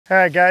All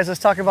right guys, let's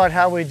talk about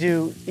how we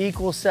do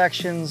equal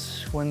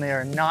sections when they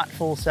are not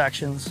full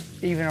sections,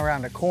 even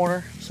around a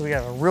corner. So we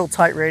have a real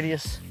tight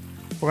radius.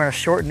 We're gonna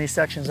shorten these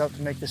sections up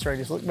to make this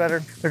radius look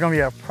better. They're gonna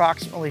be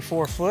approximately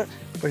 4 foot.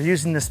 We're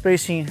using the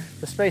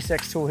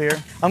SpaceX tool here.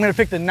 I'm gonna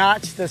pick the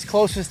notch that's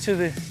closest to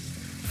the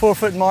 4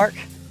 foot mark.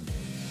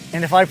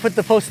 And if I put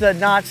the post to that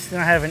notch,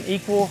 then I have an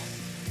equal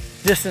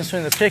distance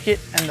between the picket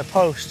and the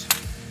post.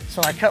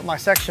 So when I cut my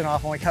section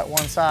off, when we cut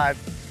one side,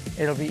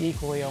 it'll be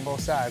equally on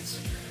both sides.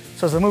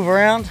 So as I move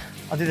around,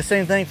 I'll do the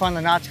same thing, find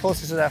the notch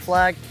closest to that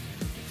flag,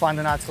 find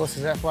the notch closest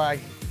to that flag,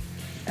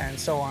 and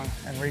so on,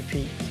 and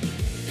repeat.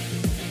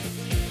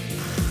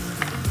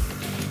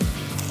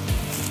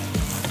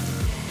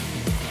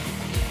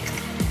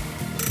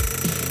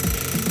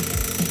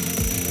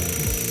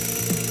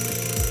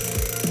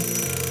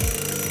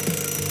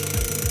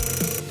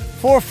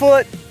 Four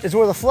foot is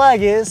where the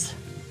flag is,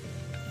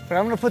 but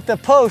I'm gonna put the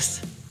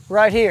post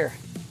right here.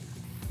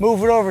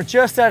 Move it over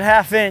just that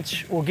 ½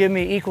 inch will give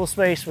me equal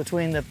space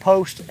between the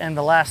post and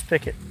the last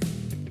picket.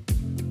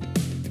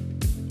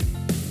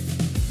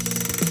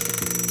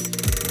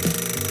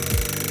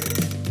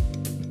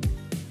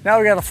 Now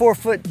we got a 4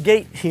 foot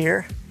gate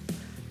here.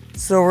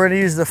 So we're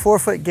gonna use the 4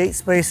 foot gate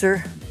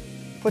spacer.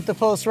 Put the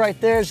post right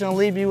there, it's gonna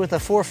leave you with a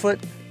 4 foot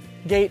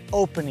gate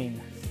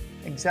opening.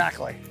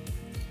 Exactly.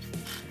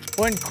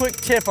 One quick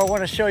tip I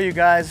wanna show you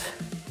guys.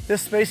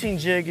 This spacing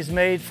jig is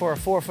made for a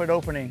 4 foot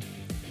opening.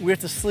 We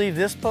have to sleeve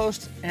this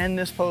post and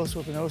this post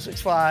with an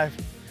 065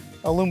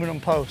 aluminum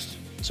post.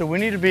 So we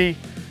need to be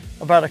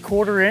about a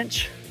 ¼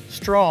 inch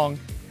strong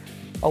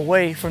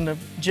away from the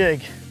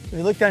jig. If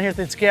you look down here at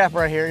this gap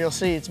right here, you'll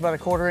see it's about a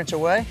 ¼ inch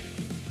away.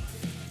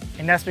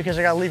 And that's because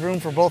I gotta leave room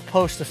for both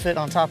posts to fit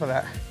on top of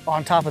that,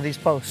 on top of these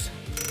posts.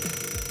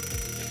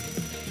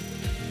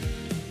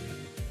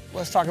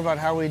 Let's talk about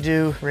how we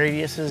do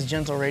radiuses,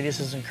 gentle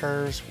radiuses and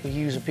curves. We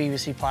use a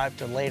PVC pipe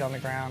to lay it on the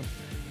ground.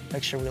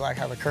 Make sure we like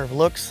how the curve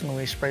looks, and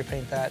we spray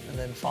paint that and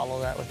then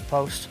follow that with the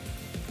post.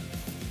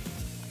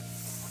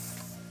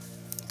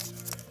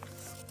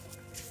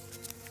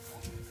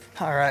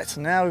 All right, so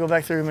now we go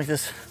back through and make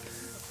this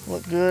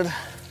look good.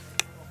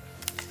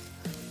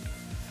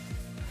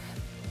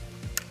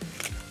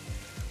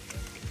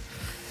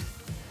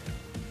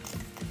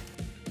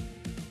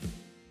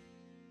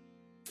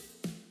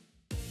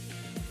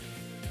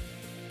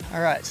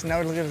 All right, so now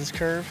we look at this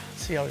curve,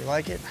 see how we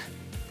like it.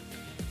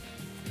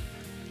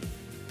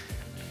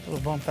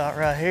 Little bump out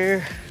right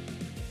here.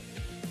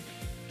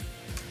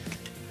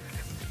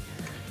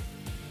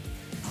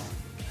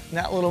 And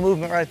that little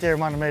movement right there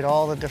might have made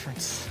all the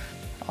difference.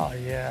 Oh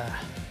yeah,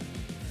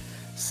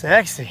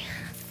 sexy.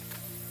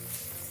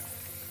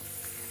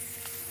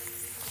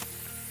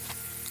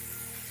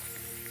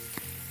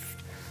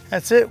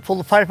 That's it, pull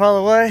the pipe out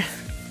of the way,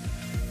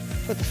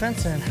 put the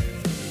fence in.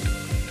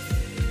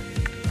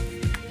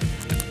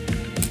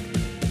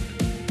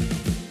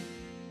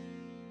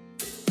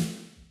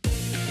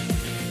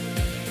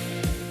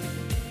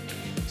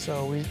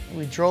 So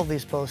we drove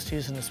these posts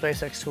using the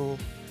SpaceX tool,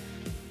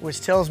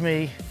 which tells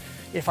me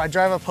if I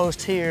drive a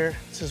post here,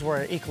 this is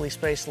where I equally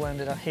spaced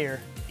landed out here.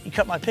 You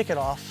cut my picket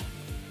off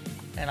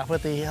and I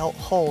put the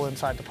hole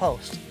inside the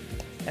post.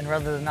 And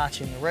rather than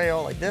notching the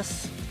rail like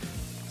this,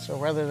 so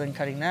rather than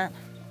cutting that,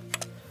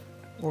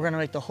 we're gonna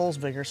make the holes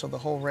bigger so the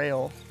whole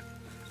rail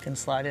can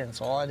slide in.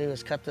 So all I do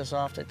is cut this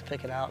off, take the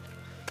picket out,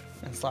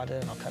 and slide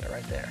it in, I'll cut it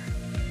right there.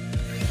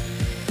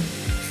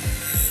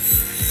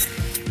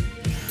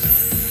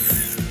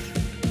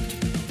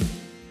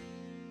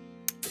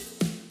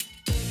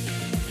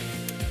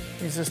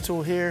 Use this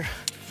tool here,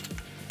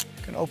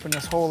 you can open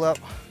this hole up.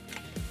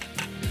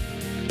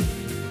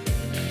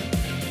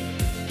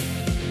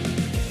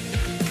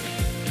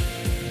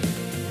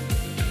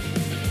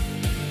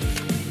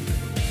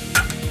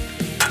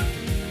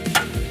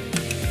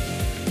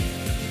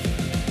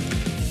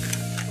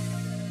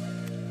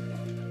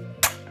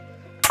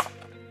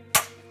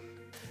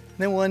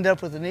 Then we'll end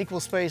up with an equal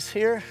space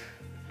here,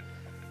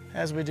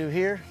 as we do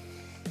here,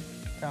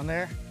 down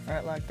there,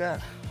 right like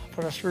that.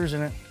 Put our screws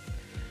in it.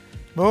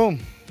 Boom,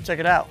 check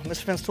it out,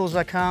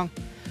 MrFenceTools.com,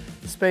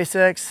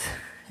 SpaceX,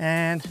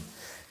 and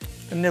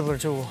the nibbler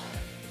tool.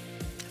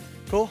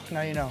 Cool,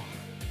 now you know.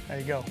 There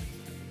you go.